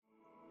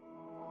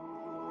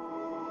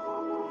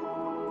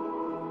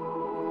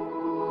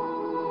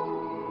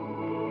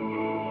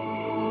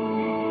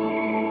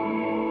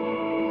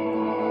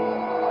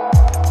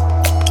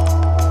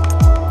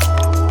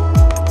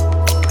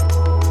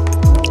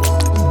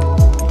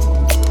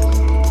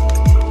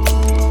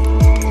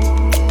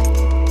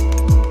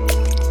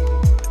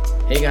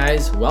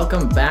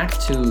welcome back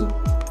to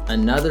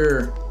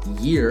another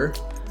year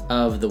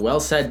of the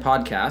Well Said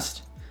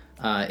podcast.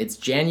 It's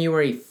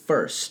January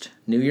 1st,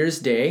 New Year's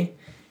Day,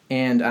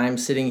 and I'm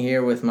sitting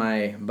here with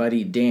my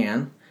buddy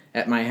Dan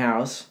at my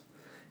house,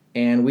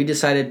 and we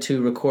decided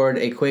to record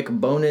a quick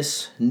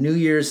bonus New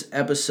Year's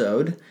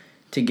episode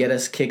to get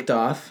us kicked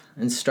off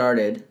and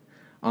started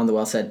on the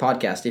Well Said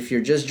podcast. If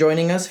you're just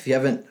joining us, if you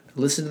haven't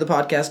listened to the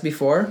podcast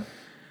before,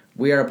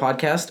 we are a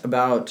podcast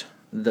about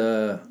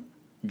the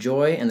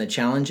joy and the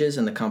challenges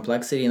and the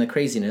complexity and the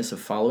craziness of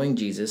following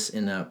Jesus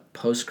in a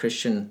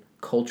post-Christian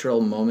cultural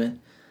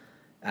moment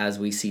as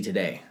we see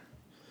today.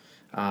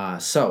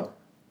 So,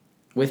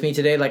 with me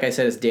today, like I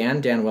said, is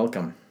Dan. Dan,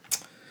 welcome.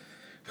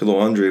 Hello,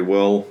 Andre.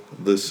 Well,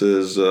 this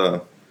is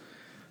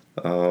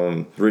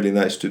really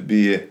nice to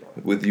be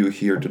with you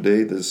here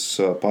today. This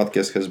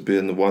podcast has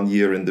been 1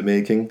 year in the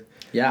making.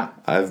 Yeah.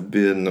 I've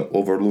been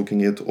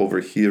overlooking it,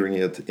 overhearing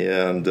it,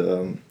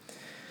 and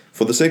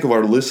for the sake of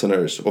our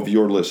listeners, of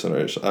your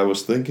listeners, I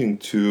was thinking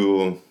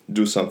to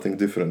do something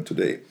different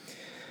today.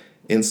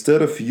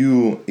 Instead of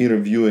you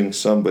interviewing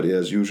somebody,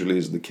 as usually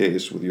is the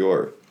case with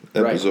your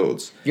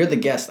episodes. Right. You're the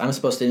guest. I'm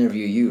supposed to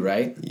interview you,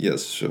 right?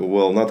 Yes,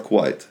 well, not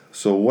quite.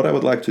 So what I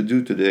would like to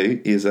do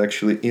today is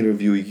actually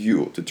interview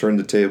you, to turn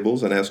the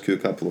tables and ask you a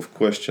couple of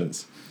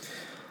questions.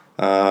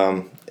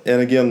 And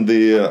again,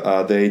 the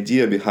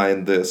idea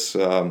behind this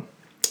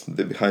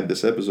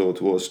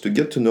episode was to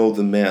get to know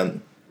the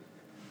man,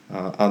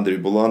 Andrei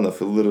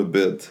Bulanov, a little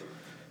bit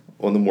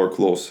on a more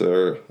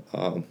closer,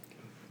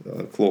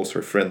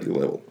 friendly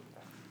level.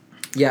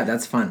 Yeah,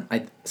 that's fun.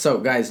 So,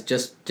 guys,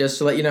 just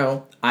to let you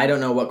know, I don't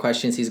know what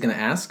questions he's going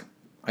to ask.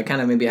 I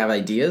kind of maybe have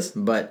ideas,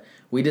 but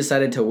we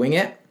decided to wing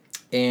it,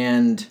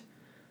 and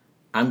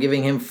I'm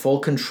giving him full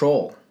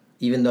control,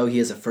 even though he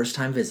is a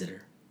first-time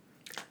visitor.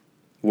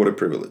 What a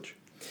privilege.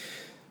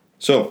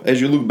 So, as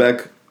you look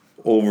back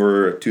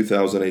over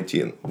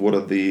 2018, what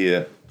are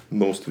the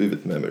most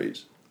vivid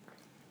memories?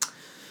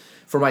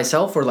 For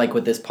myself, or like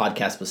with this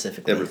podcast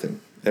specifically?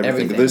 Everything.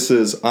 This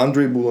is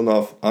Andrei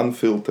Bulanov,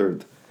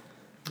 unfiltered,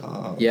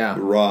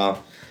 raw.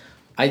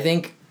 I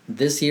think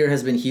this year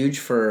has been huge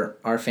for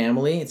our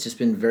family. It's just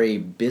been very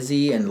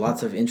busy and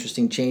lots of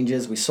interesting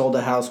changes. We sold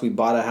a house. We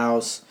bought a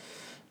house.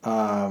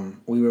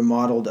 We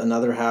remodeled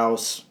another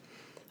house.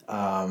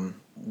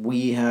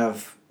 We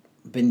have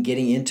been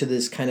getting into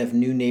this kind of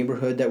new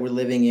neighborhood that we're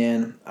living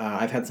in.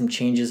 I've had some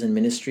changes in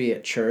ministry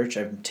at church.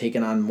 I've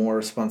taken on more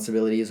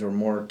responsibilities or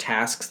more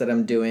tasks that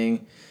I'm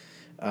doing.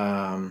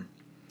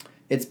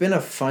 It's been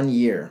a fun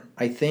year.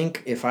 I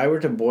think if I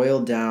were to boil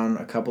down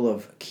a couple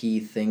of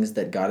key things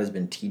that God has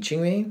been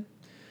teaching me,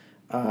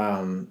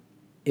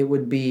 it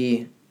would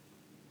be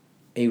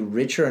a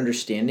richer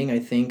understanding, I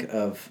think,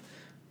 of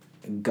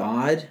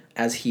God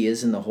as he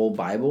is in the whole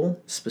Bible,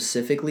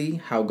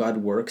 specifically how God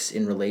works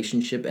in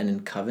relationship and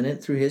in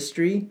covenant through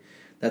history.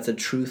 That's a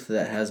truth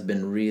that has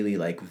been really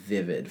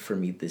vivid for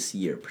me this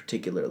year,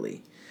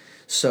 particularly.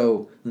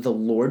 So the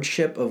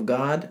lordship of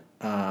God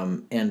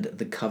and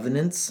the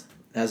covenants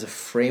as a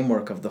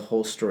framework of the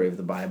whole story of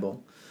the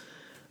Bible.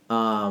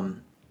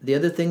 The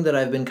other thing that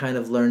I've been kind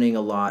of learning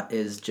a lot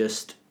is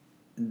just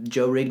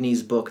Joe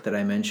Rigney's book that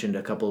I mentioned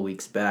a couple of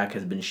weeks back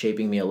has been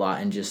shaping me a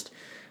lot, and just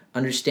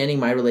understanding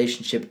my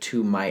relationship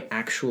to my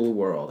actual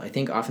world. I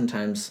think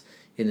oftentimes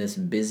in this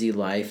busy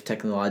life,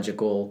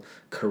 technological,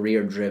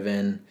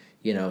 career-driven,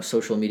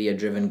 social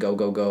media-driven,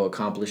 go,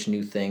 accomplish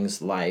new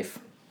things life,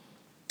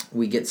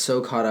 we get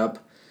so caught up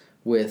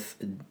with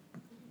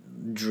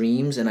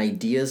dreams and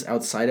ideas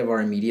outside of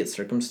our immediate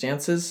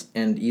circumstances,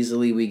 and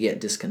easily we get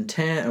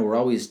discontent, and we're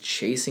always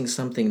chasing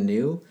something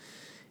new.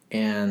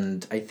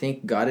 And I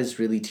think God is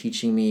really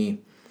teaching me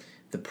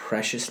the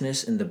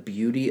preciousness and the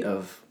beauty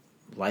of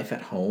life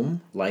at home,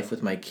 life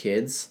with my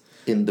kids.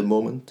 In the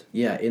moment?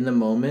 Yeah, in the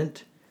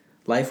moment.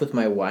 Life with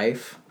my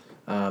wife,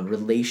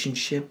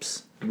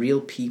 relationships,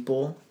 real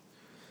people.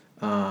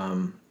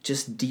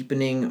 Just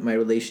deepening my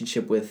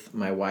relationship with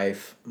my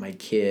wife, my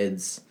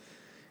kids.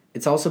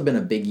 It's also been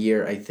a big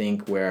year, I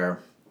think, where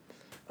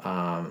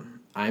I'm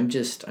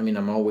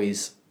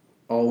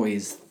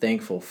always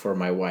thankful for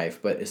my wife,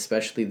 but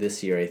especially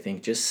this year, I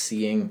think just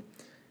seeing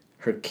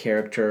her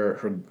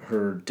character,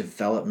 her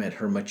development,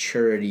 her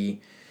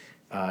maturity,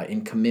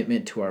 in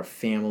commitment to our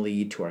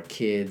family, to our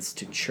kids,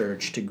 to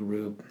church, to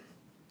group.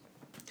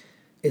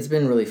 It's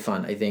been really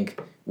fun. I think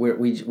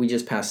we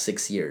just passed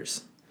 6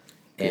 years,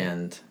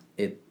 and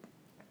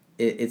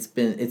it's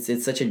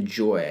such a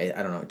joy.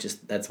 I don't know.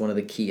 Just that's one of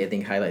the key, I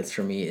think, highlights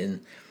for me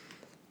in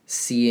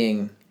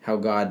seeing how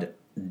God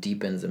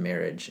deepens a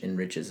marriage,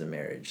 enriches a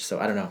marriage. So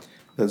I don't know.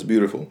 That's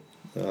beautiful.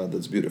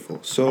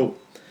 So,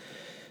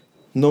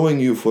 knowing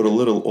you for a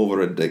little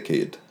over a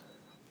decade,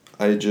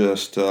 I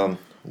just I've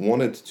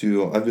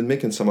been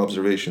making some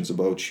observations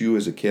about you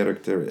as a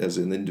character, as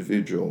an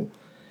individual,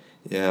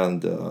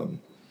 and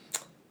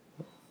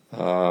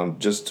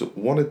just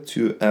wanted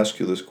to ask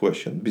you this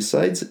question.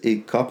 Besides a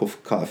cup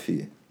of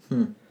coffee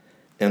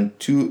and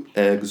 2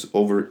 eggs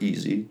over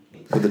easy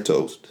with a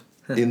toast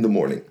in the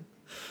morning,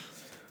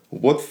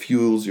 what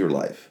fuels your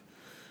life?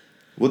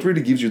 What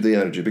really gives you the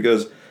energy?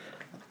 Because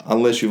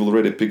unless you've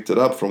already picked it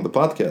up from the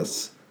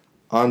podcasts,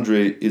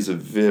 Andre is a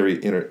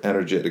very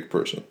energetic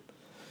person.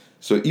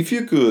 So if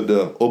you could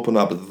open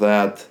up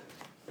that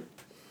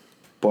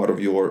part of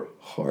your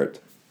heart.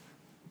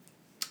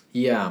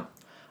 Yeah.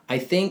 I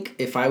think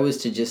if I was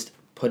to just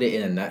put it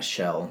in a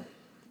nutshell,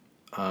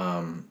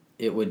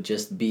 it would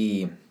just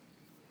be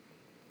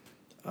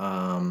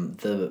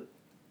the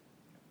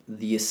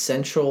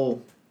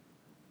essential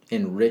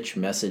and rich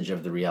message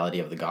of the reality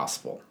of the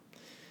gospel.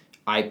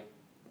 I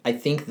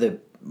think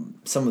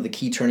some of the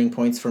key turning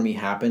points for me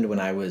happened when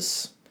I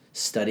was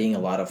studying a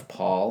lot of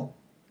Paul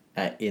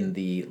in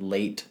the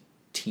late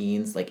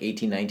teens, like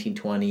 18, 19,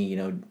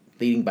 20,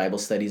 leading Bible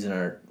studies in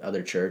our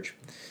other church.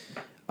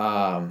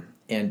 And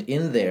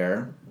in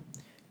there,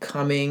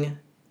 coming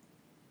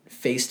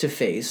face to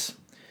face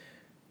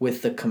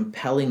with the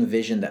compelling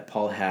vision that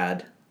Paul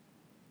had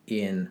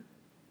in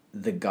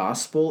the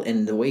gospel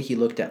and the way he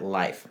looked at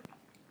life.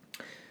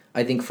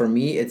 I think for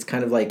me, it's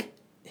kind of like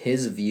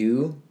his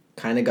view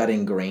kind of got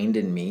ingrained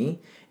in me.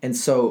 And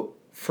so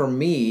for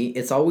me,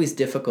 it's always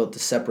difficult to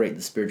separate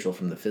the spiritual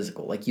from the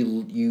physical. Like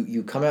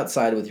you come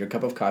outside with your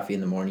cup of coffee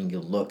in the morning, you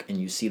look and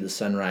you see the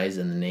sunrise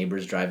and the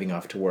neighbors driving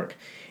off to work.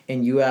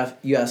 And you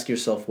ask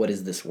yourself, what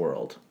is this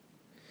world?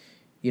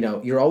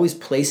 You're always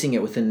placing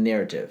it within a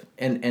narrative.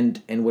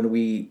 And when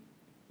we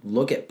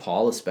look at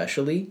Paul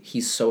especially,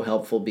 he's so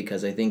helpful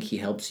because I think he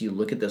helps you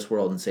look at this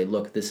world and say,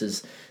 look, this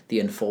is the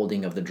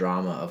unfolding of the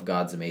drama of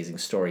God's amazing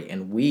story.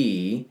 And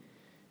we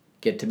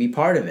get to be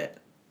part of it.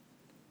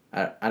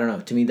 I don't know.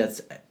 To me,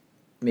 that's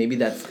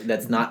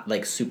not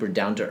like super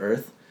down to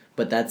earth,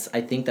 but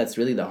I think that's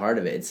really the heart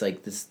of it. It's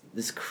like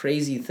this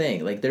crazy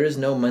thing. Like there is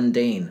no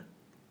mundane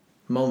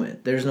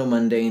moment. There's no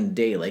mundane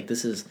day. Like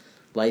this is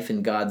life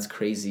in God's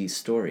crazy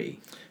story.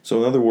 So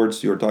in other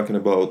words, you're talking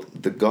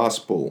about the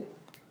gospel,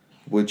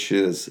 which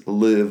is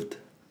lived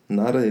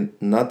not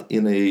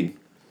in a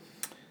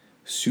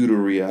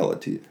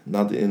pseudo-reality,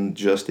 not in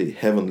just a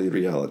heavenly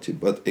reality,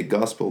 but a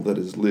gospel that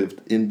is lived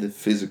in the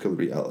physical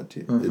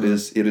reality. Mm-hmm.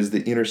 It is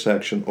the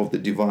intersection of the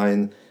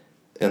divine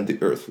and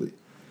the earthly.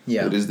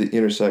 Yeah. It is the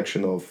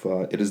intersection of,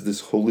 it is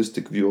this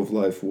holistic view of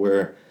life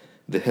where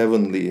the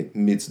heavenly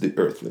meets the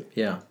earthly.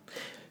 Yeah.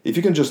 If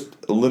you can just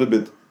a little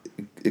bit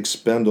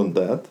expand on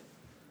that,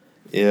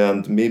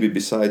 and maybe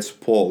besides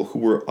Paul, who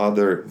were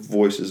other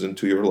voices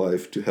into your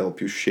life to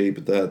help you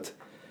shape that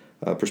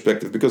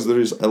perspective? Because there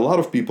is a lot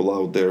of people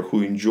out there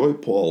who enjoy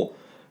Paul,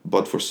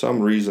 but for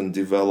some reason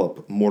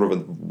develop more of a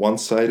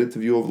one-sided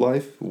view of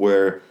life,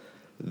 where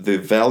the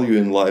value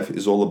in life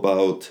is all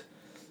about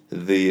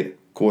the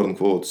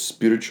quote-unquote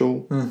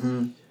spiritual,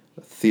 mm-hmm.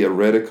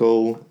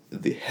 theoretical,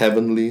 the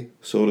heavenly,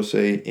 so to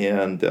say,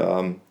 and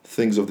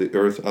things of the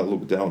earth are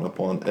looked down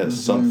upon as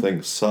mm-hmm.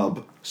 something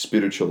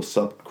sub-spiritual,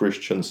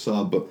 sub-Christian,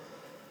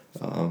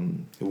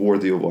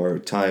 worthy of our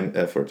time,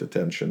 effort,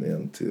 attention,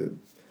 and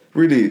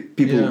really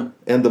people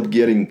end up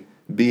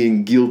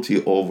being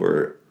guilty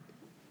over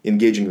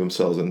engaging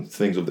themselves in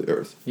things of the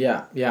earth.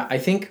 Yeah, I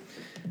think,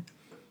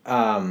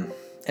 and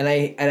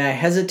I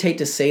hesitate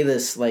to say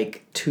this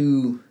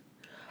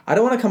I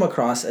don't want to come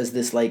across as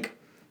this like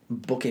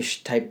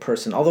bookish type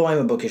person, although I'm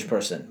a bookish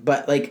person,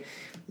 but like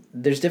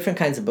there's different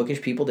kinds of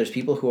bookish people. There's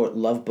people who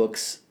love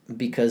books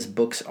because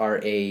books are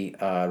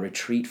a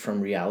retreat from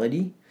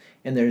reality.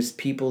 And there's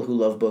people who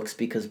love books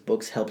because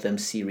books help them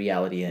see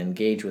reality and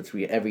engage with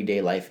everyday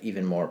life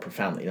even more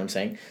profoundly. You know what I'm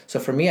saying? So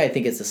for me, I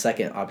think it's the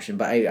second option.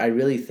 But I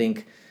really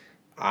think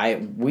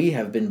we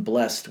have been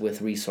blessed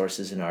with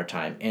resources in our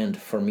time. And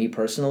for me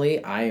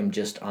personally, I am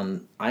just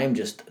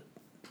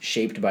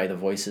shaped by the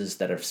voices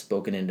that have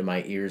spoken into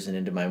my ears and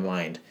into my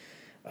mind.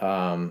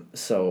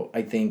 So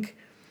I think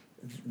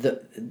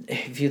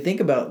if you think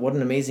about what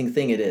an amazing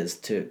thing it is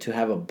to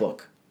have a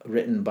book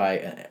written by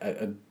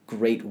a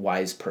great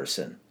wise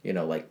person,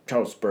 like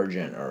Charles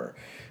Spurgeon or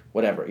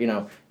whatever,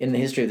 in the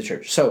history of the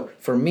church. So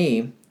for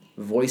me,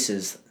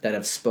 voices that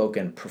have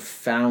spoken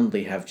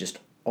profoundly have just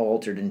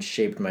altered and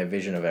shaped my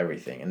vision of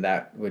everything. And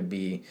that would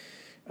be,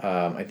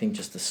 I think,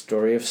 just the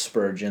story of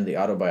Spurgeon, the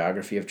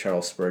autobiography of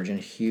Charles Spurgeon,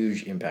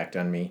 huge impact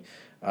on me.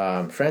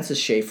 Francis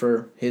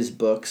Schaeffer, his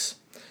books,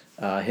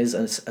 his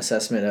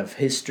assessment of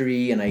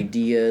history and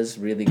ideas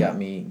really got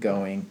me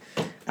going.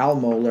 Al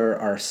Mohler,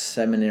 our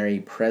seminary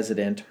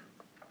president.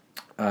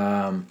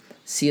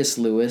 C.S.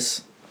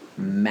 Lewis,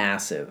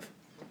 massive.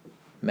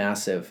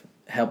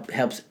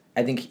 Helps.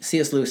 I think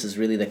C.S. Lewis is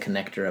really the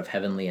connector of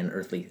heavenly and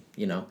earthly.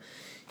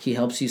 He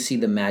helps you see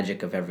the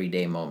magic of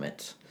everyday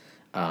moments.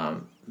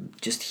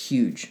 Just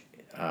huge.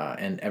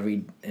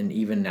 And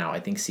even now, I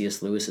think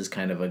C.S. Lewis is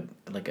kind of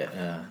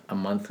a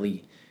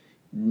monthly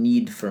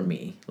need for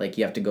me. Like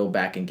you have to go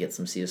back and get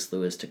some C.S.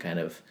 Lewis to kind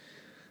of.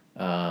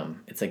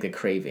 It's like a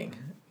craving,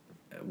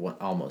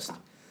 almost.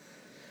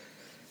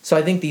 So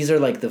I think these are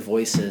like the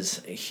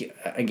voices.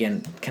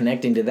 Again,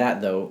 connecting to that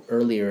though,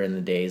 earlier in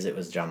the days it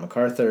was John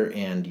MacArthur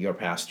and your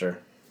pastor,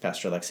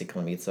 Pastor Alexei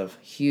Kolomitsov.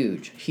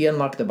 Huge. He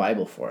unlocked the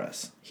Bible for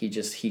us. He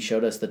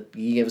showed us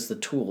he gave us the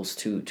tools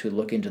to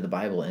look into the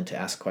Bible and to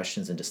ask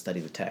questions and to study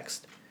the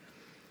text.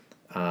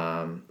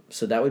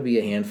 So that would be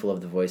a handful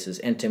of the voices,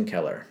 and Tim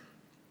Keller.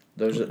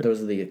 Those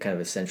are the kind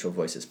of essential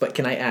voices. But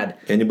can I add?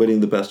 Anybody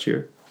in the past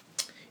year?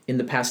 In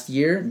the past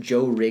year,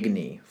 Joe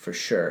Rigney for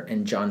sure,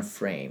 and John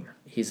Frame.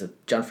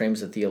 John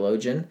Frame's a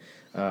theologian,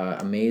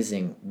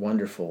 amazing,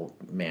 wonderful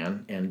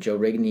man, and Joe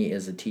Rigney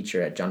is a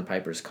teacher at John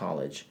Piper's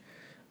College.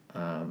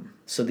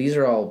 So these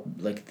are all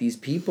like these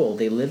people.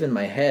 They live in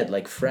my head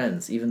like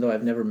friends, even though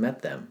I've never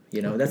met them.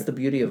 That's the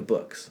beauty of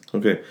books.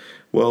 Okay,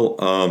 well,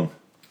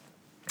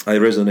 I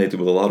resonated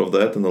with a lot of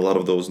that and a lot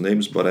of those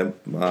names, but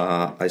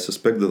I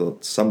suspect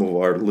that some of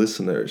our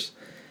listeners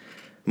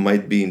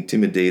might be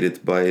intimidated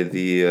by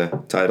the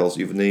titles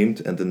you've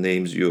named and the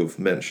names you've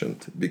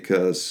mentioned,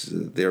 because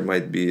there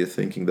might be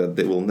thinking that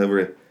they will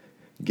never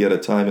get a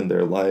time in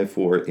their life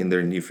or in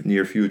their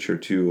near future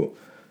to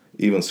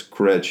even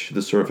scratch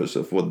the surface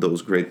of what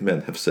those great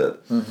men have said.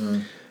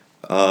 Mm-hmm.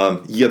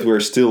 Yet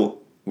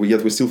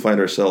we still find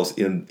ourselves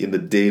in the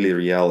daily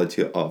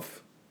reality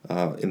of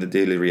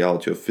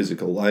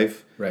physical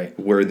life, right,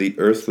 where the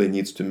earthly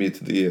needs to meet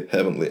the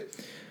heavenly.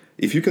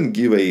 If you can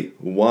give a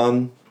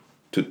 1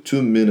 to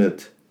 2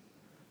 minute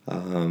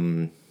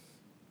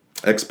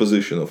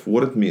exposition of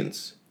what it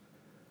means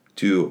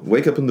to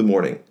wake up in the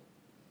morning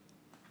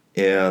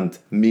and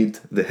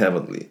meet the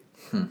heavenly.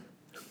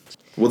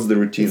 What's the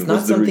routine? It's not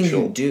What's the something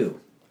ritual? you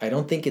do. I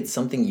don't think it's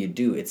something you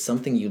do. It's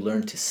something you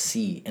learn to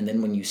see, and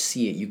then when you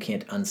see it, you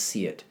can't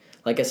unsee it.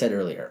 Like I said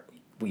earlier,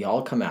 we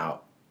all come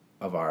out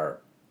of our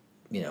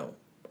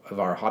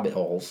hobbit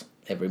holes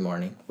every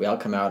morning. We all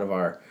come out of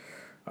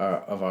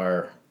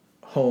our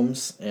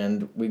homes,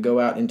 and we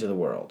go out into the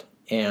world.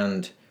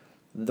 And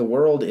the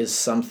world is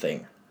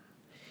something,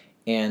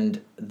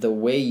 and the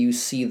way you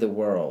see the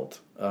world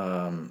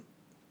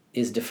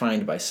is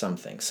defined by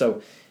something.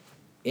 So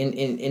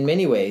in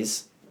many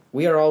ways,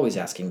 we are always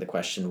asking the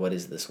question, what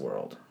is this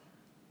world?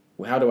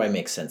 How do I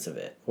make sense of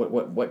it?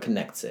 What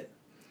connects it?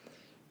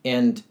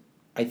 And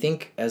I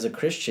think as a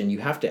Christian, you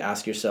have to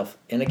ask yourself,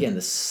 and again,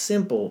 the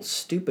simple,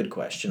 stupid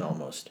question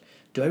almost,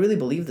 do I really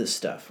believe this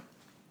stuff?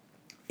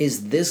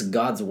 Is this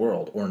God's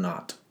world or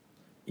not?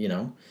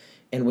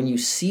 And when you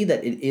see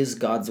that it is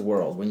God's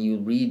world, when you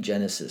read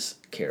Genesis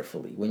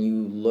carefully, when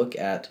you look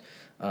at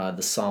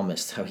the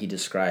psalmist, how he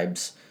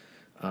describes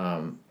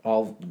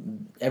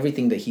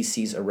everything that he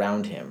sees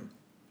around him,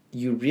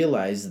 you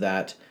realize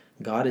that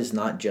God is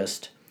not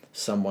just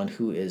someone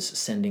who is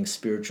sending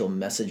spiritual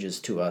messages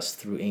to us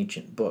through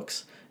ancient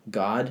books.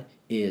 God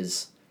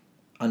is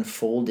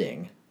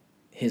unfolding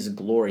his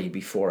glory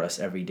before us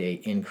every day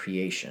in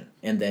creation,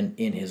 and then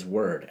in his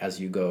word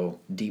as you go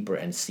deeper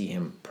and see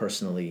him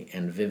personally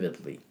and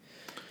vividly.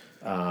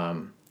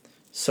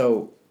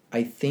 So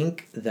I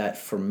think that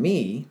for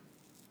me,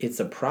 it's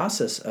a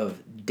process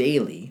of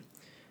daily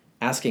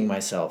asking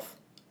myself,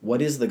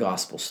 what is the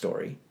gospel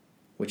story,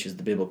 which is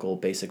the biblical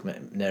basic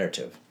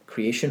narrative?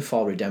 Creation,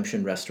 fall,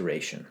 redemption,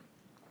 restoration.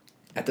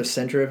 At the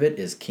center of it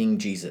is King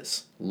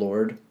Jesus,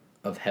 Lord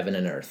of heaven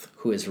and earth,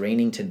 who is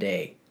reigning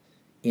today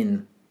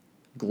in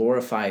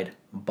glorified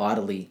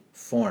bodily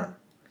form.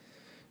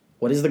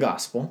 What is the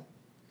gospel?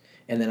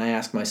 And then I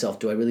ask myself,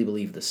 do I really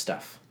believe this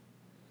stuff?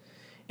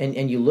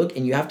 And you look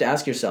and you have to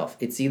ask yourself,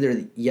 it's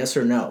either yes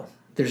or no.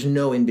 There's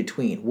no in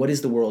between. What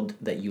is the world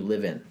that you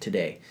live in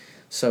today?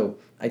 So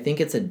I think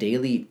it's a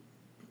daily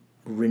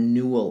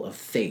renewal of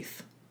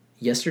faith.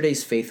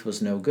 Yesterday's faith was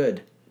no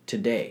good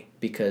today,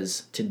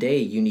 because today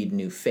you need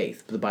new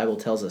faith. The Bible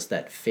tells us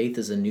that faith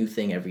is a new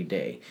thing every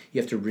day.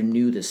 You have to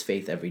renew this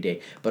faith every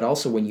day. But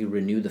also when you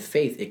renew the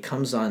faith, it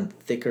comes on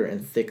thicker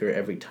and thicker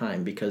every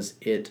time, because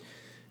it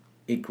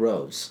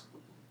grows,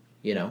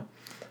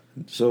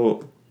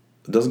 So,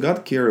 does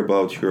God care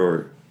about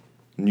your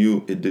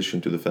new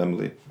addition to the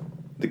family,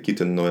 the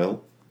kitten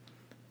Noel?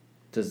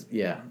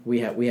 We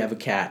have a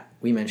cat.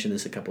 We mentioned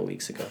this a couple of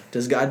weeks ago.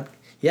 Does God?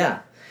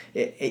 Yeah.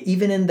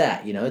 Even in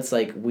that, it's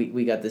like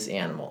we got this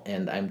animal,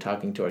 and I'm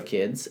talking to our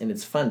kids, and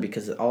it's fun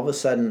because all of a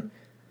sudden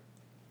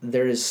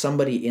there is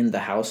somebody in the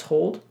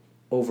household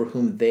over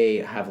whom they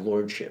have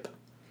lordship.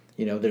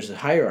 There's a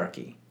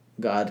hierarchy.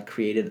 God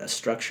created a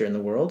structure in the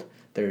world.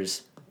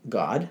 There's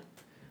God,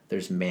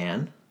 there's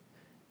man,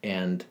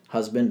 and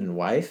husband and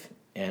wife,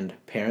 and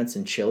parents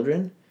and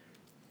children,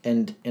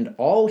 and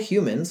all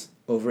humans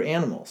over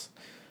animals.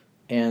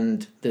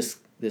 And this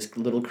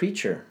little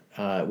creature,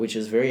 which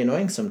is very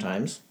annoying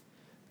sometimes.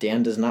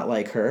 Dan does not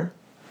like her.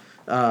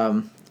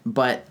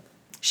 But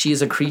she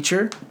is a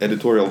creature.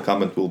 Editorial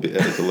comment will be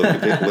edited a little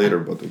bit later,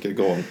 but okay,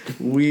 go on.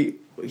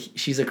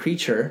 She's a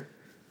creature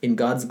in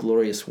God's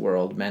glorious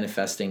world,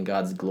 manifesting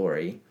God's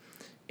glory,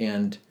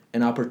 and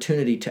an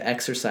opportunity to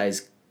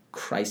exercise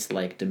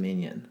Christ-like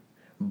dominion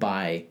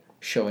by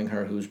showing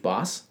her who's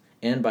boss,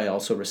 and by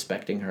also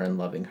respecting her and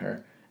loving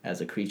her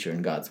as a creature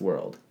in God's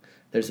world.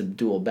 There's a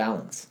dual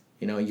balance.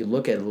 You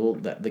look at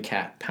the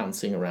cat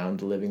pouncing around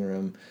the living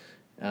room,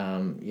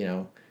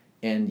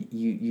 and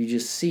you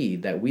just see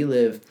that we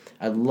live.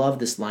 I love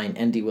this line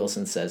N.D.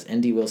 Wilson says.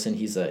 N.D. Wilson,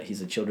 he's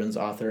a children's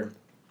author,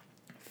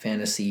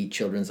 fantasy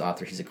children's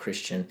author. He's a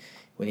Christian.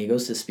 When he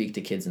goes to speak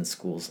to kids in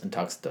schools and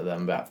talks to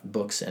them about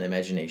books and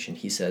imagination,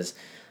 he says,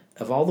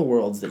 of all the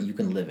worlds that you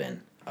can live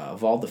in,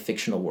 of all the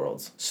fictional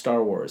worlds,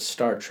 Star Wars,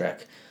 Star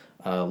Trek,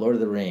 Lord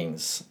of the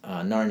Rings,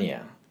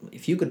 Narnia,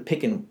 if you could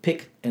pick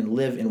and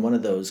live in one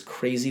of those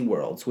crazy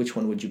worlds, which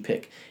one would you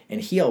pick?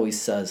 And he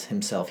always says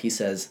himself, he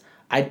says,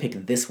 I'd pick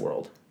this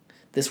world.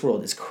 This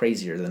world is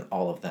crazier than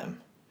all of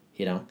them,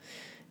 you know?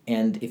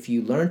 And if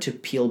you learn to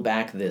peel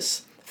back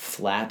this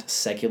flat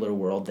secular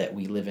world that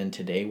we live in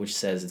today, which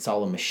says it's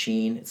all a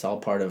machine, it's all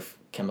part of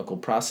chemical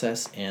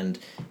process, and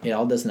it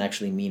all doesn't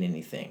actually mean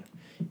anything.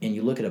 And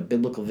you look at a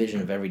biblical vision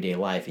of everyday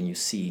life and you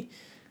see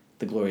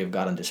the glory of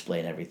God on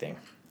display in everything.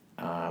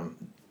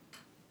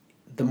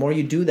 The more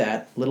you do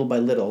that, little by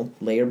little,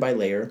 layer by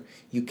layer,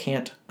 you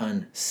can't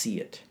unsee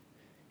it.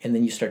 And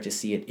then you start to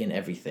see it in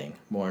everything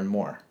more and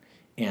more.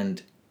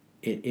 And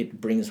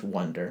it brings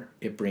wonder,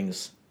 it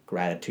brings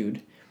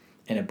gratitude,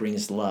 and it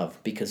brings love,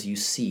 because you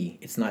see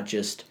it's not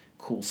just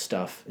cool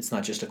stuff, it's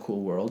not just a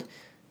cool world.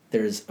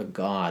 There's a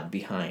God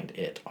behind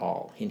it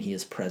all, and he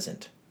is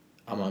present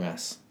among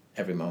us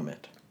every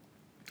moment.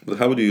 But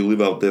how do you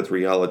live out that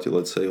reality,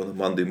 let's say, on a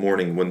Monday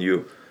morning when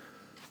you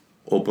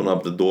open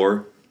up the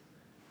door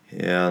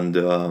and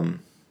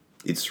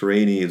it's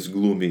rainy, it's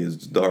gloomy,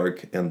 it's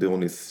dark, and the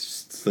only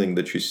thing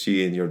that you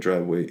see in your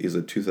driveway is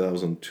a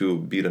 2002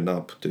 beaten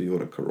up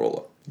Toyota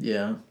Corolla?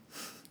 Yeah.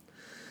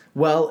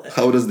 Well,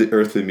 how does the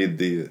earthly meet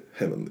the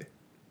heavenly?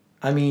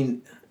 I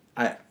mean,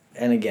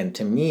 and again,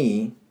 to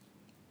me,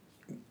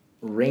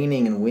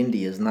 raining and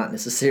windy is not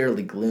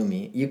necessarily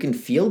gloomy. You can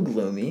feel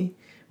gloomy,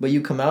 but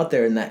you come out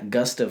there in that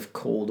gust of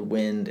cold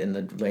wind and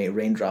the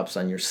raindrops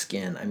on your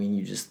skin. I mean,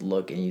 you just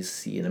look and you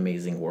see an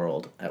amazing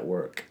world at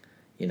work.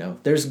 You know,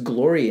 there's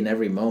glory in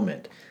every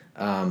moment.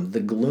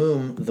 The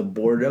gloom, the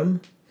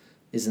boredom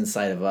is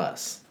inside of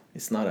us.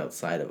 It's not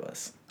outside of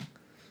us.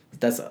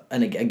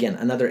 And again,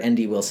 another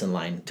N.D. Wilson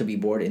line, to be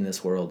bored in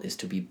this world is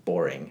to be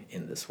boring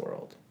in this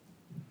world.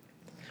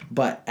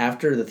 But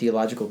after the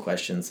theological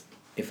questions,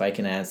 if I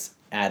can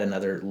add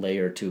another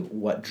layer to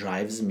what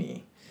drives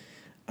me,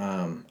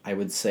 I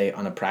would say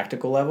on a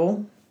practical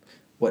level,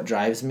 what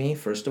drives me,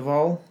 first of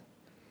all,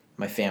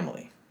 my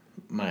family.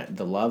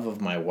 The love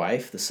of my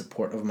wife, the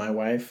support of my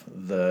wife,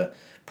 the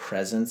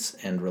presence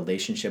and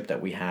relationship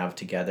that we have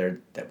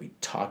together, that we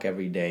talk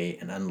every day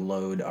and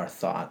unload our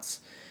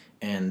thoughts,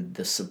 and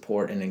the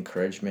support and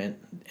encouragement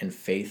and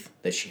faith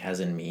that she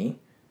has in me.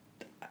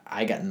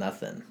 I got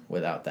nothing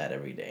without that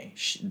every day.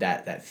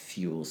 That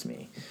fuels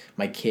me.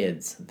 My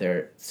kids,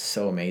 they're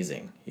so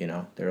amazing, you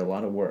know. They're a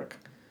lot of work,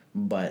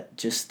 but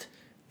just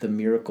the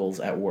miracles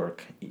at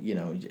work, you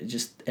know,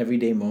 just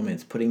everyday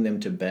moments, putting them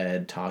to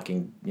bed,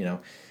 talking, you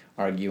know,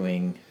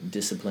 arguing,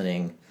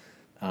 disciplining,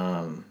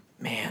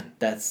 man,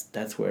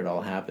 that's where it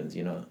all happens,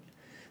 you know.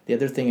 The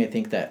other thing I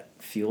think that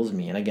fuels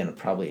me, and again,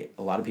 probably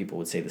a lot of people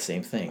would say the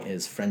same thing,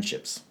 is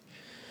friendships.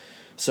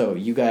 So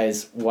you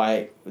guys,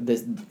 the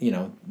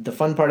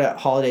fun part at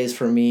holidays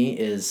for me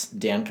is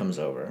Dan comes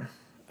over,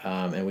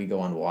 and we go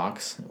on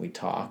walks, and we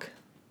talk,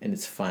 and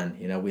it's fun.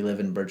 You know, we live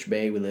in Birch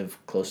Bay, we live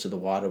close to the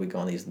water, we go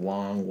on these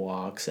long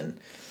walks and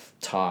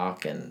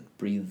talk and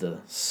breathe the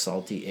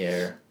salty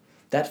air.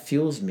 That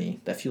fuels me.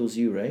 That fuels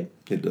you, right?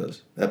 It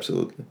does,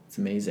 absolutely. It's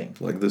amazing.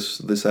 Like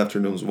this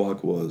afternoon's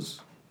walk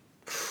was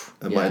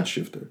a mind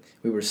shifter.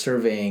 We were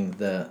surveying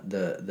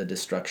the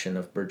destruction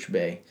of Birch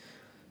Bay.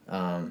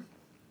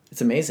 It's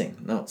amazing.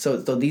 No, so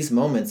these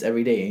moments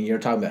every day, and you're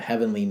talking about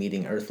heavenly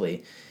meeting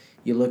earthly.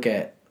 You look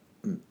at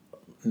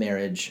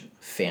marriage,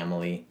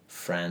 family,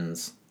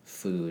 friends,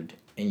 food,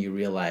 and you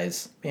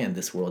realize, man,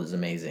 this world is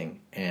amazing,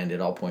 and it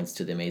all points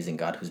to the amazing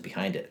God who's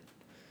behind it.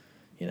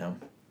 You know.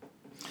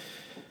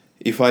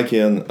 If I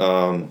can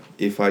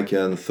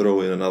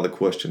throw in another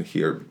question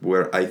here,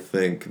 where I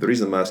think the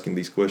reason I'm asking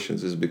these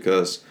questions is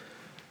because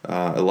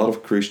a lot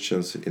of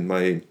Christians, in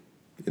my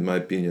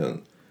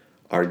opinion,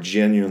 are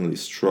genuinely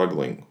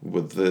struggling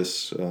with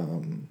this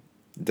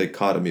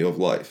dichotomy of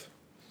life.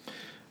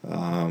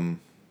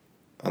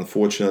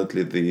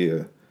 Unfortunately,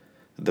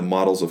 the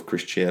models of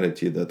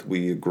Christianity that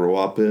we grow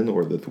up in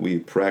or that we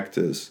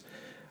practice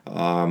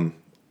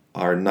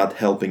are not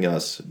helping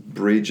us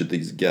bridge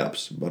these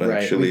gaps, but right.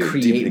 actually we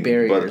create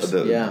barriers.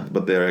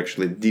 But they're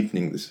actually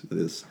deepening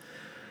this.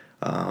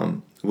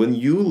 When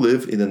you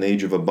live in an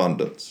age of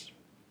abundance,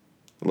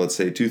 let's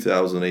say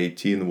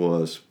 2018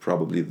 was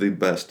probably the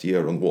best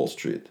year on Wall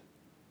Street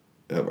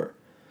ever.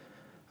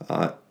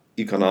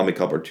 Economic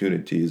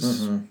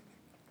opportunities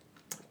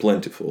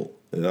plentiful.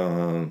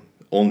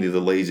 Only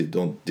the lazy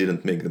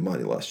didn't make the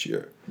money last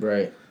year.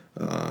 Right.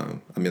 I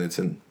mean,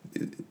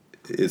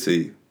 it's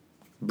a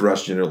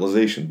brush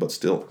generalization, but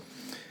still.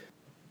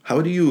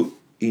 How do you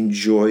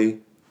enjoy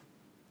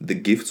the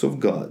gifts of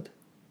God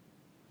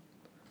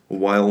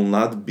while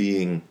not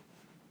being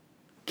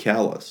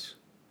callous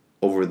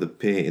over the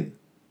pain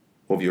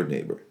of your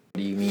neighbor? What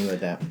do you mean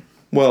with that?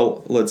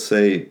 Well, let's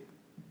say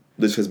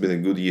this has been a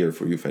good year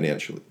for you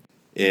financially.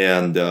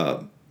 And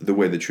the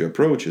way that you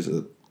approach is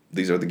that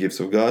these are the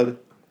gifts of God.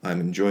 I'm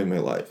enjoying my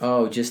life.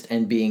 Oh,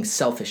 and being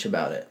selfish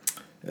about it.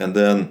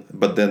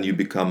 But then you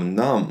become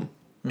numb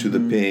to the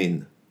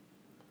pain.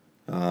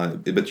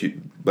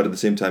 But at the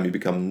same time, you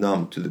become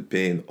numb to the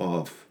pain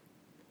of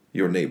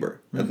your neighbor,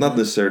 and not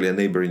necessarily a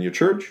neighbor in your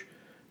church,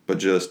 but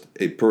just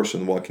a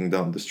person walking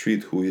down the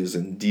street who is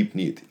in deep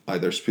need,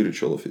 either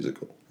spiritual or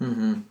physical.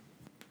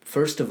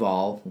 First of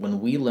all,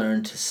 when we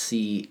learn to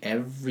see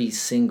every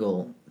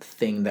single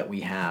thing that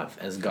we have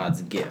as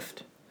God's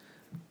gift,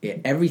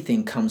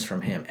 everything comes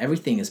from Him.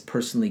 Everything is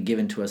personally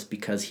given to us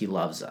because He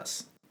loves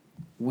us.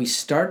 We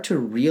start to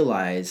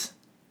realize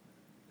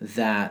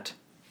that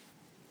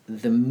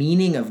the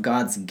meaning of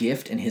God's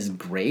gift and His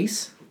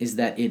grace is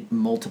that it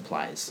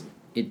multiplies.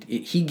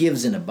 He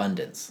gives in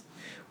abundance.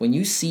 When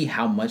you see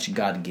how much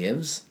God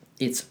gives,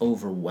 it's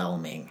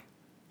overwhelming.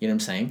 You know what I'm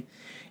saying?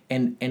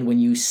 And when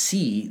you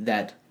see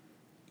that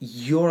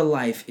your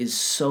life is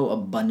so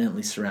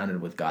abundantly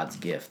surrounded with God's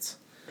gifts,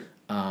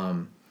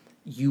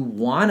 you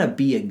want to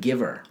be a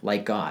giver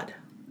like God.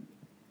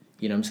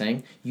 You know what I'm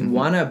saying? You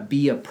want to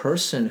be a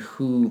person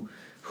who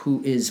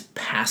is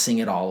passing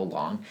it all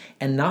along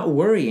and not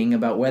worrying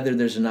about whether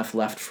there's enough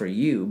left for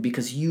you,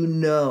 because you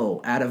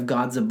know out of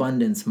God's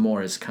abundance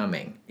more is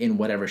coming in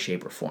whatever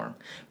shape or form.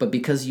 But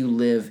because you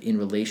live in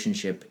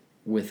relationship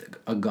with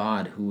a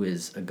God who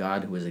is a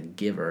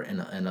giver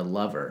and a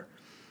lover,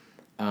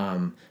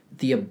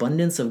 the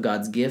abundance of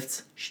God's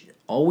gifts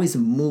always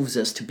moves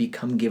us to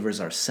become givers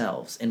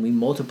ourselves, and we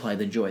multiply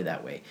the joy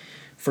that way.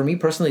 For me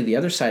personally, the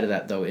other side of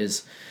that, though,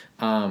 is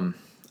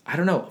I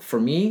don't know. For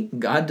me,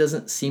 God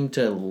doesn't seem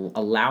to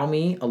allow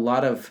me a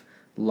lot of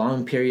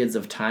long periods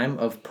of time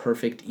of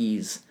perfect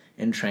ease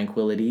and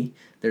tranquility.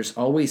 There's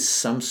always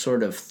some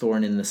sort of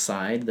thorn in the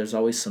side. There's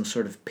always some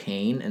sort of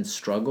pain and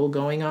struggle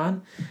going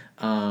on.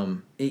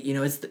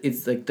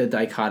 It's like the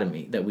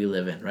dichotomy that we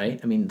live in, right?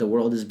 I mean, the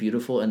world is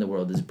beautiful and the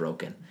world is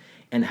broken.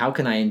 And how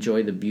can I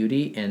enjoy the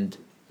beauty and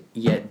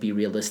yet be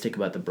realistic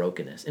about the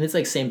brokenness? And it's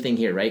like same thing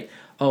here, right?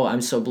 Oh,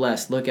 I'm so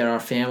blessed. Look at our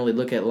family.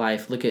 Look at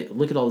life. Look at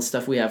all the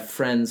stuff we have,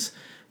 friends,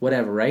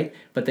 whatever, right?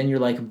 But then you're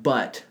like,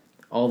 but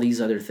all these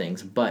other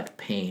things, but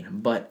pain,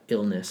 but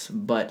illness,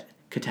 but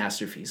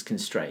catastrophes can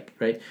strike,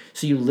 right?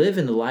 So you live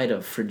in the light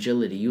of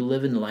fragility. You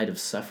live in the light of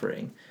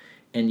suffering.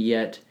 And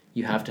yet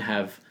you have to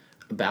have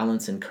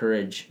balance and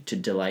courage to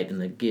delight in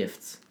the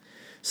gifts.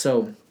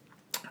 So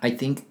I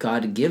think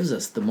God gives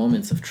us the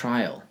moments of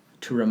trial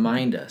to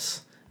remind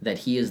us that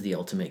He is the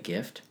ultimate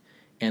gift,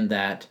 and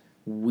that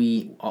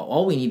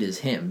all we need is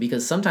Him,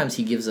 because sometimes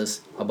He gives us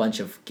a bunch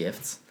of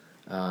gifts,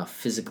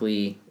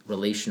 physically,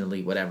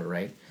 relationally, whatever,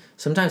 right?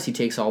 Sometimes He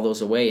takes all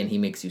those away and He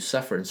makes you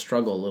suffer and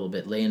struggle a little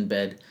bit, lay in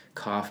bed,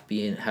 cough,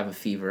 have a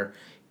fever,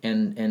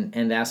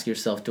 and ask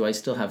yourself, do I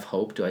still have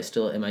hope?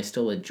 Am I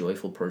still a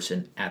joyful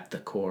person at the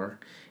core?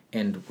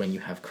 And when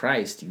you have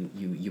Christ,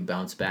 you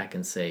bounce back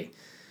and say,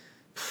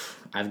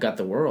 I've got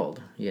the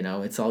world,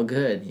 it's all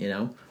good,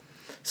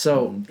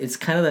 So it's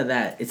kind of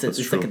it's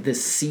like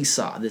this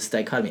seesaw, this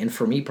dichotomy. And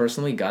for me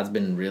personally,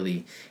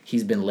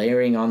 He's been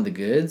layering on the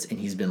goods and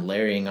He's been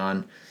layering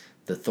on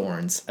the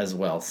thorns as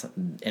well.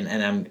 And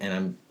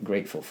I'm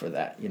grateful for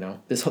that.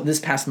 This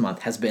past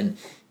month has been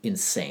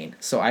insane.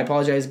 So I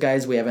apologize,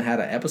 guys. We haven't had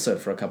an episode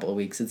for a couple of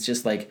weeks. It's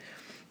just like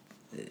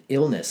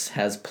illness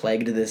has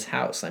plagued this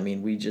house. I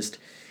mean,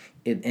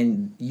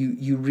 and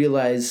you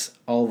realize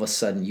all of a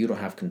sudden you don't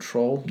have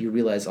control. You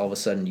realize all of a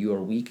sudden you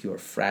are weak, you are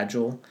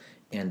fragile.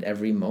 And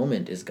every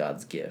moment is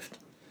God's gift.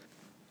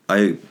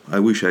 I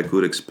wish I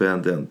could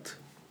expand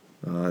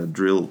and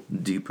drill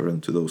deeper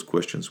into those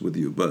questions with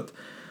you, but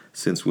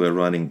since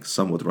we're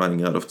somewhat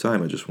running out of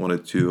time, I just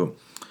wanted to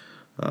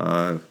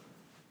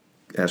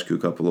ask you a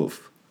couple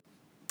of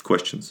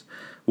questions.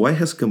 Why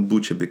has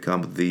kombucha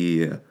become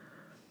the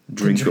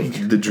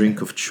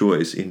drink of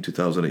choice in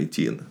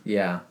 2018?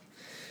 Yeah.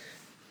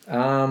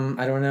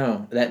 I don't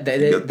know. That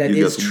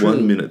is true.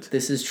 1 minute.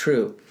 This is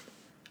true.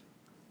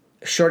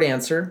 Short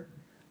answer.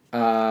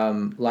 A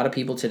lot of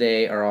people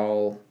today are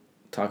all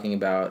talking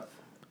about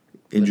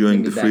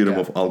enjoying the freedom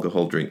of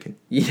alcohol drinking.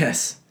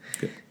 Yes.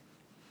 Okay.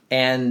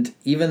 And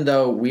even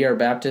though we are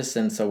Baptists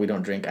and so we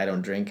don't drink, I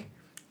don't drink.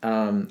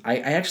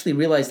 I actually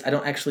realized I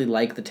don't actually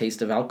like the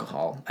taste of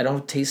alcohol. I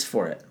don't taste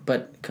for it,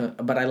 but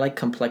I like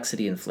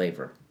complexity and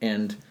flavor.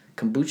 And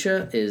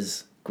kombucha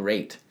is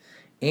great,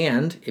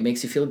 and it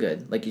makes you feel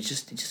good. Like it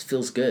just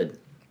feels good.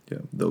 Yeah,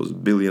 those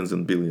billions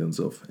and billions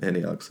of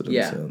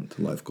antioxidants and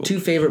life goals. 2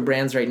 favorite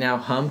brands right now: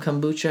 Hum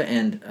Kombucha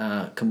and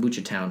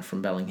Kombucha Town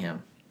from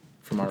Bellingham,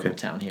 from our little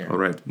town here. All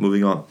right,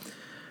 moving on.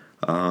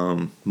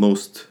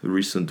 Most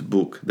recent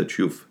book that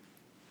you've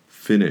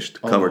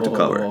finished cover to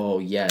cover. Oh,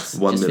 yes.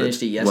 1 minute.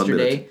 Finished it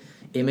yesterday.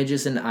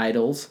 Images and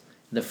Idols,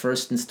 the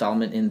first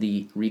installment in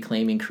the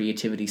Reclaiming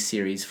Creativity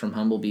series from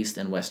Humble Beast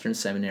and Western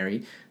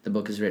Seminary. The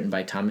book is written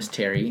by Thomas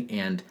Terry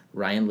and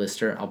Ryan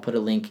Lister. I'll put a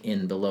link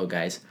in below,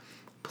 guys.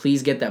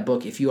 Please get that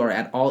book if you are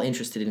at all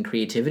interested in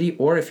creativity,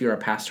 or if you're a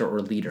pastor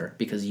or leader,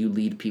 because you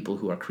lead people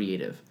who are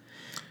creative.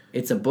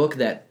 It's a book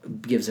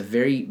that gives a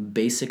very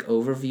basic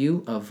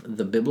overview of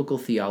the biblical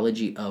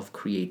theology of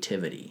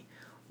creativity.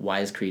 Why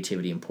is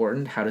creativity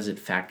important? How does it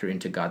factor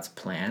into God's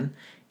plan?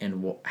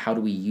 And how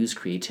do we use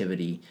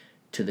creativity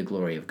to the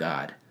glory of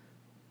God?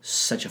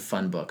 Such a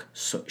fun book.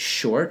 So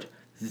short,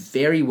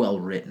 very well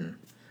written,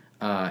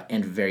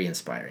 and very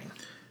inspiring.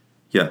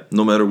 Yeah,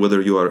 no matter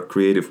whether you are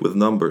creative with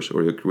numbers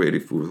or you're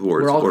creative with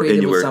words, We're all or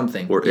creative anywhere, with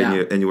something. or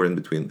Yeah. anywhere in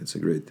between, it's a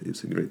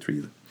great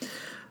read.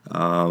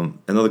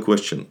 Another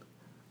question: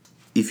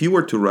 if you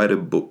were to write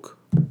a book,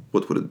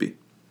 what would it be?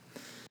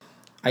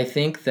 I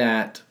think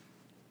that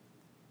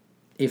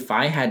if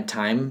I had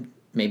time,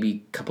 maybe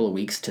a couple of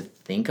weeks to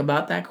think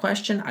about that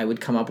question, I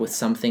would come up with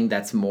something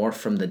that's more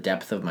from the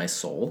depth of my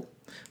soul,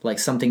 like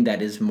something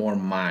that is more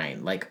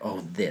mine, like,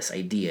 oh, this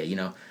idea,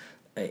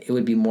 it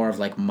would be more of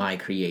like my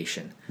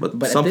creation. But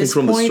at something this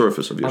from the point,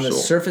 surface of your on the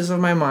soul. surface of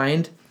my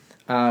mind,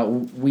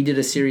 we did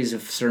a series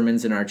of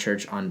sermons in our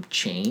church on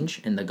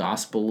change and the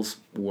Gospels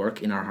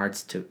work in our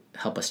hearts to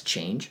help us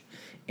change.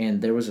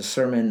 And there was a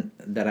sermon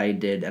that I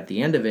did at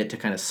the end of it to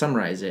kind of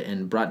summarize it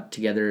and brought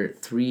together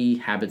 3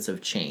 habits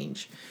of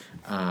change.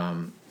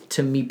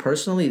 To me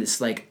personally,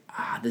 it's like,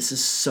 this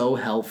is so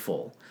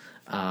helpful.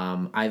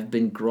 I've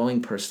been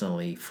growing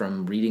personally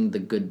from reading the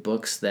good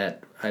books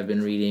that I've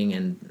been reading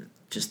and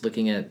just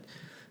looking at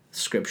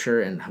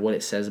Scripture and what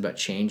it says about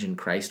change and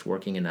Christ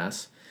working in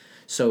us.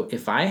 So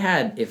if I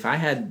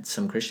had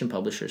some Christian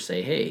publishers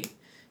say, hey,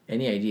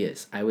 any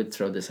ideas, I would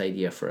throw this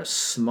idea for a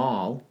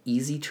small,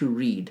 easy to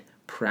read,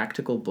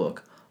 practical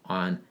book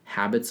on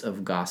habits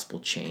of gospel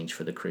change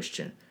for the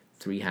Christian.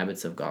 3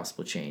 habits of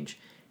gospel change.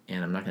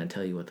 And I'm not going to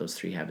tell you what those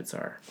 3 habits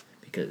are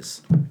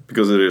because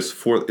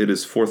it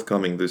is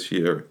forthcoming this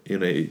year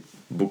in a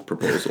book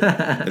proposal.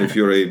 And if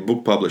you're a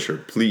book publisher,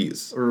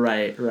 please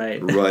right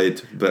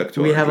write back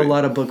to we Andre. have a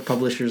lot of book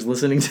publishers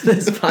listening to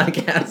this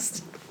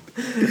podcast.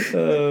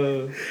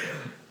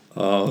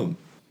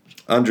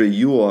 Andre,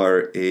 you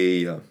are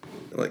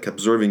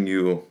observing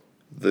you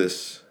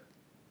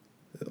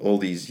all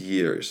these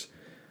years,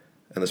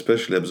 and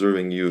especially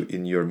observing you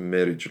in your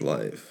marriage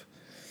life.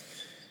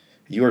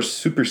 You are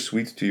super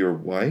sweet to your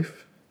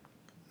wife.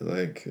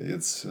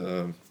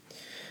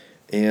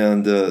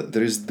 And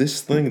there is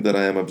this thing that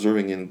I am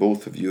observing in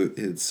both of you.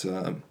 It's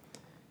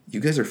you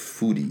guys are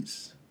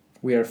foodies.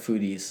 We are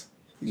foodies.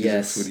 You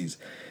guys are foodies.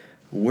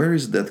 Where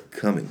is that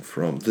coming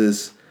from?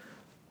 This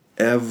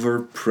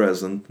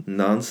ever-present,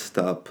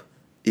 non-stop,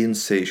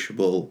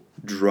 insatiable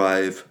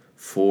drive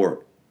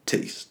for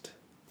taste.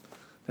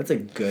 That's a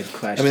good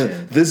question. I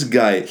mean, this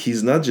guy,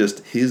 he's not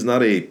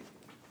a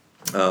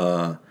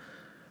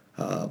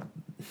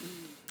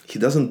he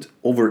doesn't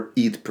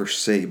overeat per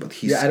se, but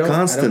he's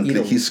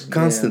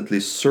constantly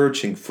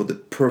searching for the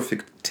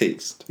perfect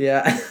taste.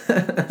 Yeah.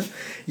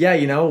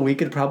 Yeah, we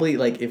could probably,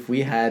 if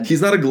we had...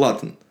 He's not a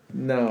glutton.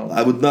 No.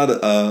 I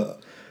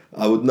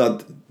would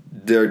not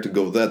dare to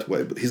go that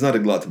way, but he's not a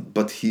glutton,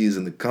 but he is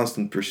in the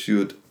constant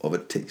pursuit of a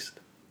taste.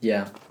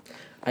 Yeah.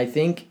 I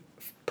think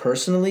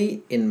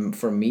personally,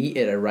 for me,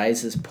 it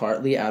arises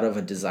partly out of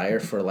a desire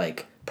for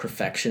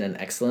perfection and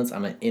excellence.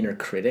 I'm an inner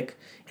critic,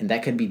 and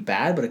that could be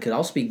bad, but it could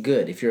also be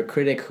good. If you're a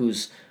critic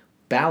who's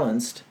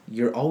balanced,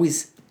 you're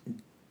always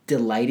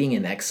delighting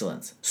in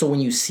excellence. So when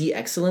you see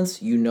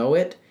excellence, you know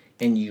it,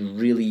 and you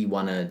really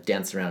want to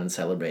dance around and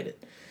celebrate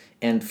it.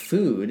 And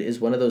food is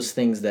one of those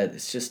things that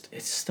it's just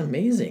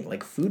amazing.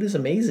 Food is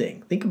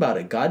amazing. Think about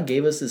it. God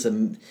gave us this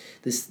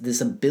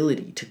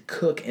ability to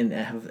cook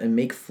and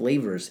make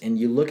flavors. And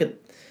you look at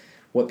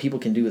what people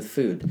can do with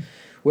food.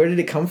 Where did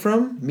it come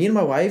from? Me and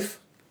my wife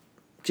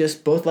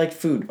just both liked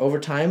food. Over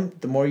time,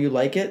 the more you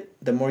like it,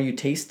 the more you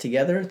taste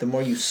together, the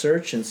more you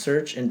search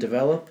and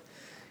develop.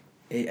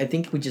 I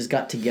think we just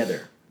got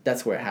together.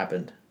 That's where it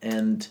happened.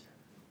 And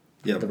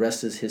the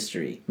rest is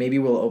history. Maybe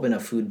we'll open a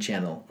food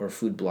channel or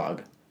food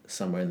blog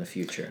somewhere in the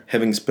future.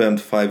 Having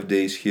spent 5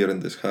 days here in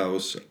this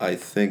house, I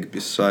think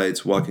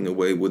besides walking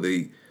away with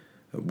a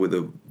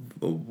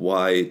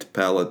wide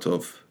palette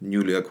of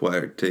newly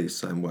acquired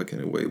tastes, I'm walking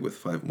away with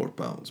 5 more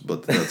pounds.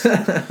 But that's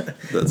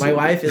My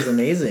wife is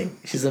amazing.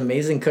 She's an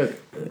amazing cook.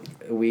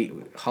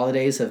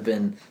 Holidays have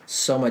been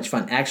so much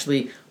fun.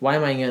 Actually, why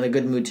am I in a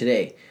good mood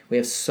today? We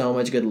have so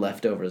much good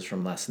leftovers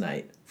from last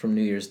night, from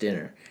New Year's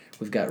dinner.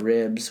 We've got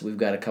ribs. We've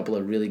got a couple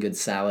of really good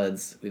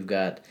salads. We've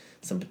got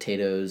some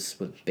potatoes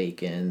with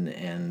bacon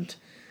and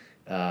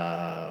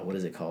what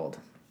is it called?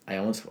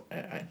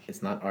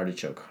 It's not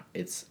artichoke.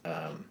 It's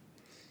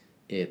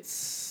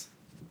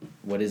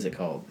what is it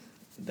called?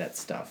 That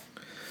stuff.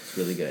 It's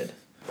really good.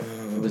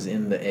 It was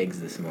in the eggs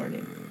this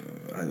morning.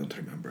 I don't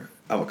remember.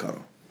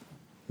 Avocado.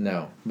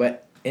 No,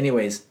 but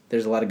anyways,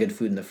 there's a lot of good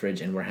food in the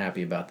fridge, and we're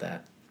happy about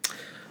that.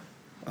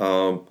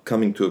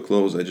 Coming to a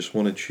close, I just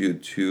wanted you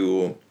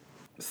to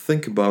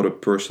think about a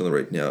person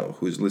right now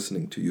who is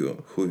listening to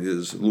you, who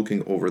is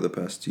looking over the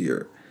past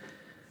year,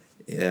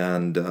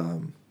 and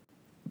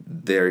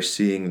they're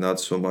seeing not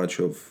so much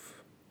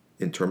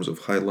in terms of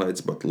highlights,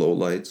 but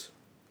lowlights.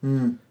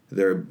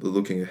 They're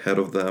looking ahead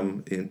of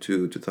them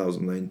into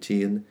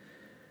 2019,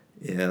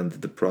 and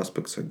the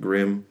prospects are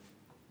grim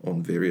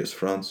on various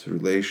fronts: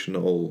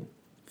 relational,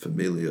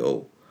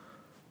 familial,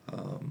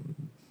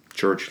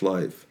 church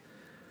life.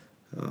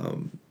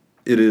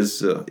 It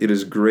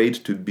is great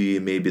to be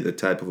maybe the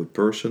type of a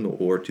person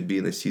or to be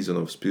in a season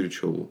of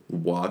spiritual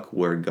walk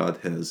where God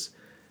has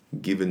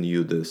given you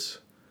this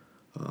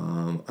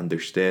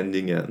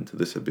understanding and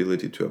this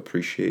ability to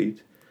appreciate.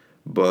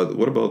 But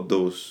what about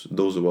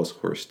those of us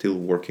who are still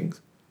working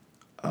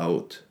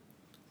out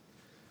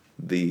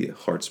the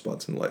hard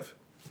spots in life?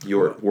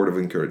 Your word of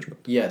encouragement.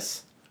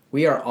 Yes.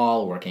 We are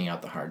all working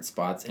out the hard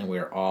spots, and we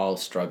are all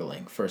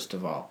struggling, first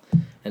of all.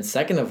 And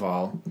second of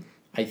all,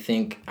 I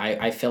think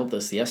I felt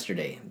this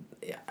yesterday.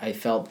 I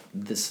felt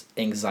this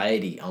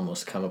anxiety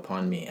almost come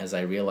upon me as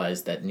I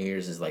realized that New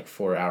Year's is like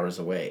 4 hours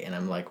away. And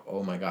I'm like,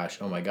 oh my gosh.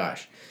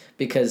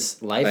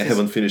 Because life I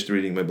haven't finished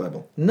reading my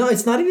Bible. No,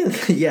 it's not even...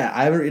 Yeah,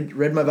 I haven't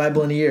read my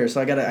Bible in a year,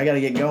 so I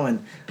gotta get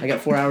going. I got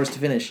 4 hours to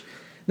finish.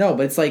 No,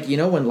 but it's like,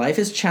 when life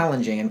is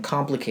challenging and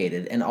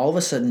complicated, and all of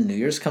a sudden New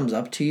Year's comes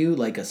up to you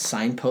like a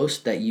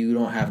signpost that you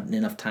don't have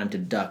enough time to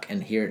duck,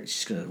 and here it's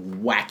just going to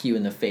whack you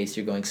in the face.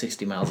 You're going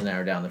 60 miles an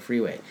hour down the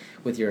freeway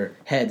with your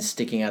head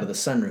sticking out of the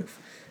sunroof.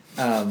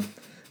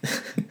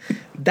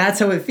 That's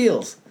how it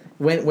feels.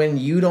 When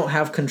you don't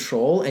have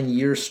control and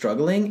you're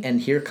struggling,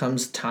 and here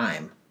comes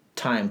time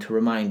to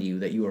remind you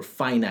that you are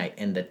finite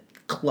and the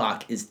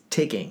clock is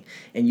ticking,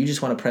 and you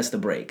just want to press the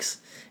brakes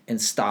and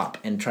stop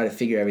and try to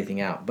figure everything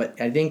out. But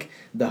I think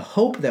the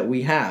hope that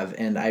we have,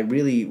 and I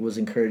really was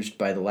encouraged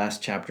by the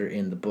last chapter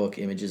in the book,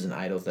 Images and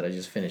Idols, that I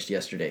just finished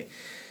yesterday.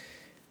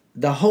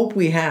 The hope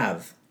we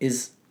have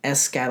is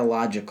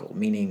eschatological,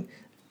 meaning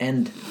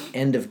end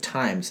of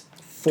times.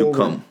 Forward, to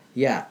come.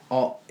 Yeah,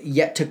 all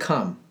yet to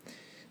come.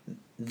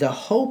 The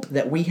hope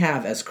that we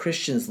have as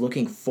Christians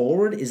looking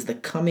forward is the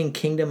coming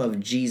kingdom of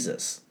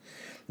Jesus.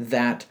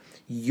 That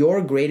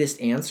your greatest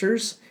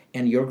answers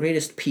and your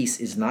greatest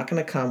peace is not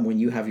going to come when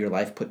you have your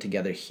life put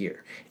together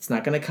here. It's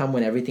not going to come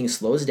when everything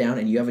slows down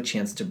and you have a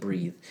chance to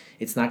breathe.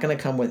 It's not going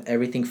to come when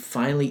everything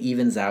finally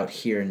evens out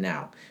here and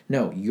now.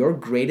 No, your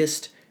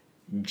greatest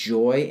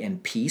joy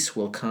and peace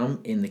will come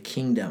in the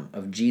kingdom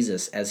of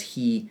Jesus as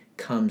he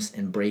comes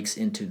and breaks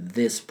into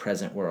this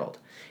present world.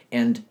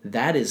 And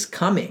that is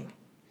coming.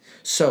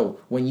 So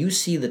when you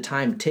see the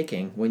time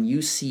ticking, when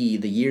you see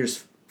the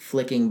years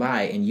flicking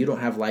by and you don't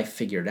have life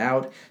figured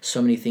out,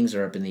 so many things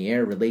are up in the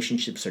air,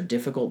 relationships are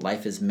difficult,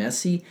 life is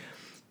messy,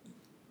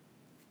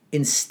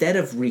 instead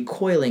of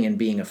recoiling and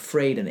being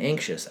afraid and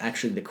anxious,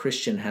 actually the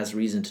Christian has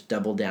reason to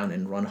double down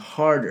and run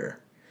harder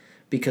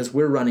because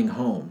we're running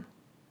home.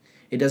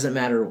 It doesn't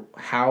matter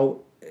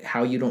how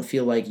you don't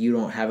feel like you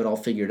don't have it all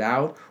figured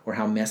out or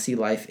how messy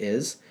life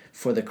is.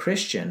 For the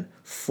Christian,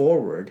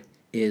 forward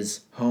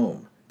is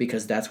home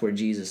because that's where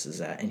Jesus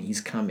is at and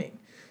he's coming.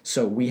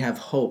 So we have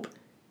hope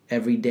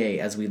every day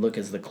as we look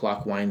as the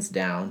clock winds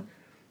down,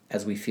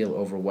 as we feel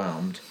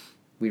overwhelmed.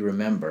 We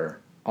remember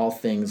all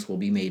things will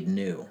be made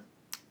new.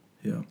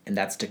 Yeah. And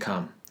that's to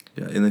come.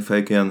 Yeah, and if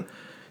I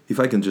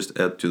can just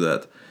add to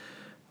that,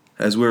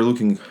 as we're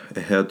looking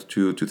ahead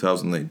to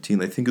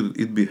 2019, I think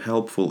it'd be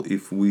helpful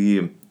if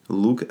we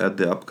look at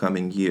the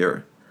upcoming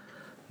year,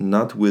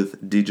 not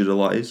with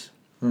digital eyes,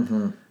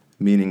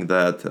 meaning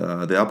that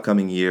the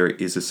upcoming year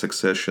is a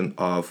succession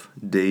of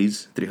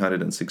days,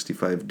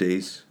 365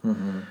 days,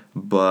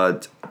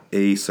 but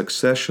a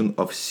succession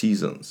of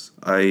seasons.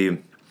 I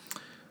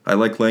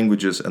like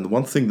languages, and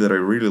one thing that I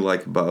really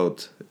like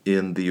about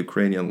in the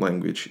Ukrainian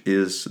language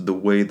is the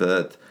way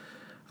that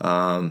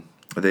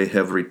they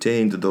have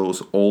retained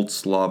those old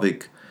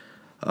Slavic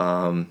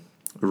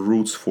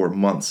roots for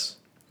months.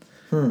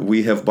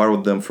 We have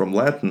borrowed them from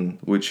Latin,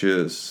 which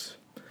is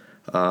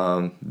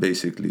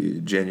basically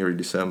January,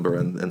 December,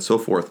 and so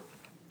forth,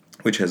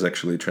 which has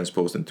actually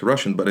transposed into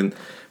Russian. But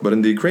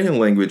in the Ukrainian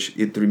language,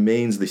 it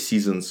remains the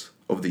seasons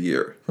of the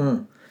year.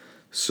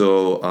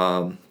 So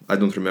I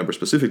don't remember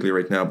specifically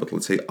right now, but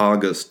let's say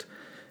August,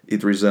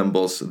 it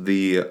resembles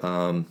the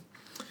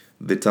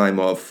time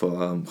of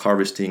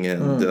harvesting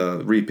and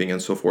reaping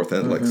and so forth.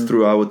 And like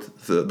throughout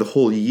the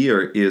whole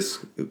year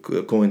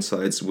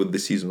coincides with the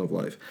season of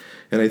life.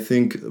 And I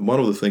think one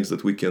of the things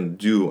that we can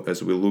do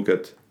as we look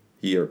at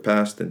year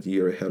past and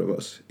year ahead of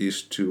us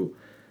is to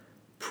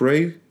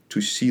pray to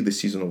see the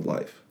season of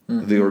life,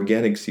 the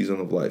organic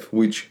season of life,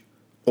 which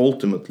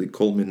ultimately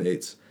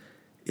culminates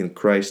in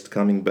Christ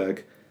coming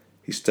back,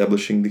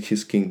 establishing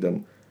his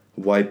kingdom,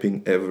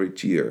 wiping every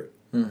tear,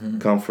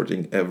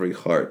 comforting every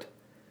heart,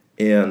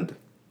 and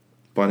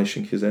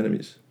punishing his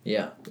enemies.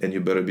 Yeah. And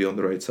you better be on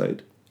the right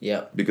side.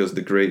 Yeah. Because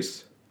the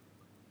grace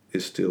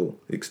is still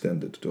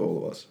extended to all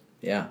of us.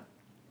 Yeah.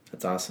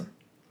 That's awesome.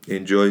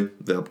 Enjoy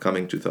the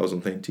upcoming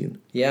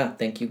 2019. Yeah,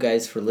 thank you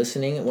guys for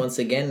listening. Once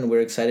again,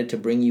 we're excited to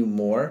bring you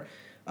more.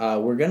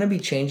 We're going to be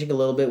changing a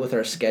little bit with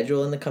our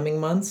schedule in the coming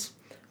months.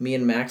 Me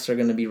and Max are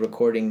going to be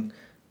recording.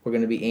 We're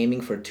going to be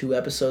aiming for 2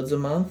 episodes a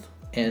month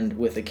and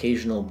with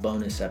occasional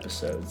bonus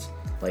episodes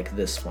like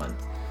this one.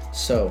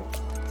 So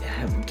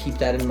keep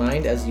that in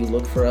mind as you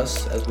look for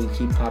us as we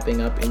keep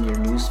popping up in your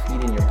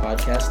newsfeed in your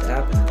podcast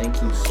app. And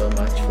thank you so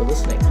much for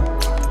listening.